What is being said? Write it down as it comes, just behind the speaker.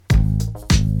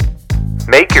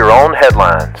Make your own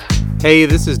headlines. Hey,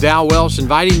 this is Dal Welsh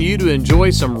inviting you to enjoy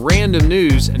some random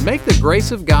news and make the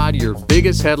grace of God your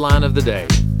biggest headline of the day.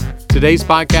 Today's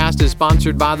podcast is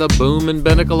sponsored by the Boom and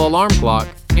Binnacle Alarm Clock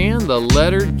and the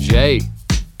letter J.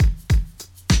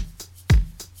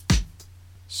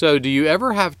 So, do you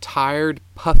ever have tired,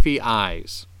 puffy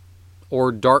eyes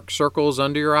or dark circles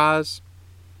under your eyes?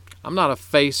 I'm not a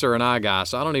face or an eye guy,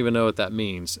 so I don't even know what that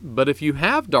means. But if you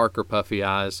have dark or puffy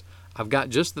eyes, I've got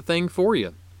just the thing for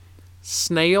you.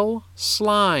 Snail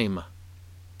slime.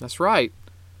 That's right.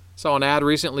 Saw an ad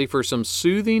recently for some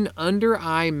soothing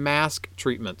under-eye mask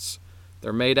treatments.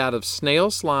 They're made out of snail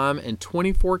slime and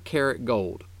 24-karat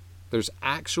gold. There's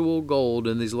actual gold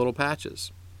in these little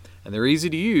patches. And they're easy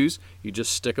to use. You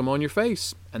just stick them on your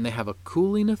face, and they have a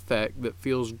cooling effect that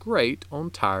feels great on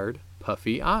tired,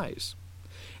 puffy eyes.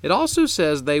 It also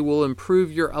says they will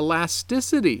improve your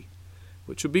elasticity,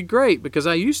 which would be great because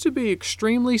I used to be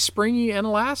extremely springy and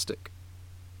elastic.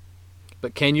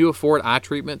 But can you afford eye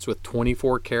treatments with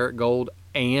 24-karat gold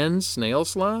and snail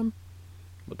slime?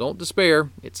 Well, don't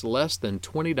despair. It's less than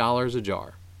 $20 a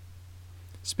jar.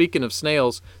 Speaking of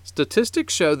snails,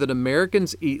 statistics show that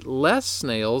Americans eat less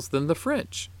snails than the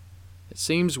French. It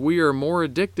seems we are more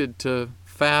addicted to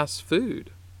fast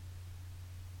food.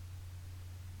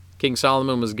 King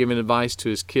Solomon was giving advice to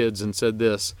his kids and said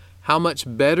this, "How much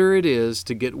better it is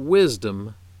to get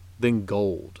wisdom than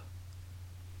gold."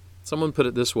 Someone put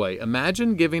it this way,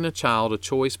 imagine giving a child a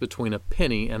choice between a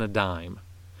penny and a dime,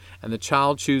 and the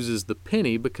child chooses the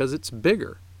penny because it's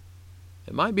bigger.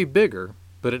 It might be bigger,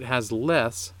 but it has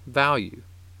less value.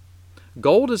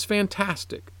 Gold is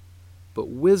fantastic, but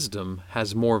wisdom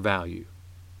has more value.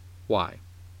 Why?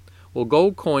 Well,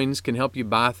 gold coins can help you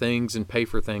buy things and pay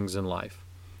for things in life,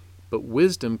 but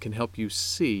wisdom can help you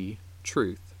see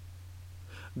truth.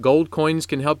 Gold coins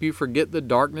can help you forget the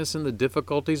darkness and the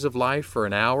difficulties of life for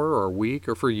an hour or a week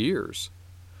or for years.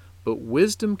 But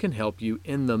wisdom can help you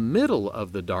in the middle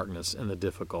of the darkness and the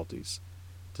difficulties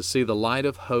to see the light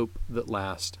of hope that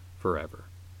lasts forever.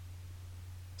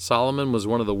 Solomon was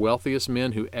one of the wealthiest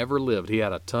men who ever lived. He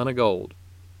had a ton of gold.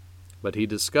 But he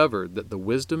discovered that the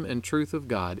wisdom and truth of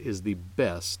God is the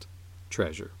best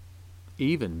treasure,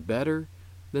 even better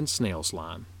than snail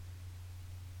slime.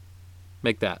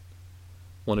 Make that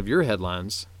one of your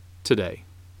headlines today.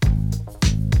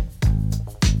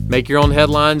 Make Your Own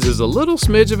Headlines is a little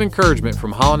smidge of encouragement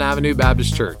from Holland Avenue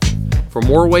Baptist Church. For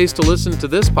more ways to listen to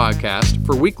this podcast,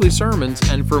 for weekly sermons,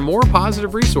 and for more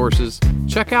positive resources,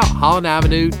 check out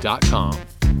hollandavenue.com.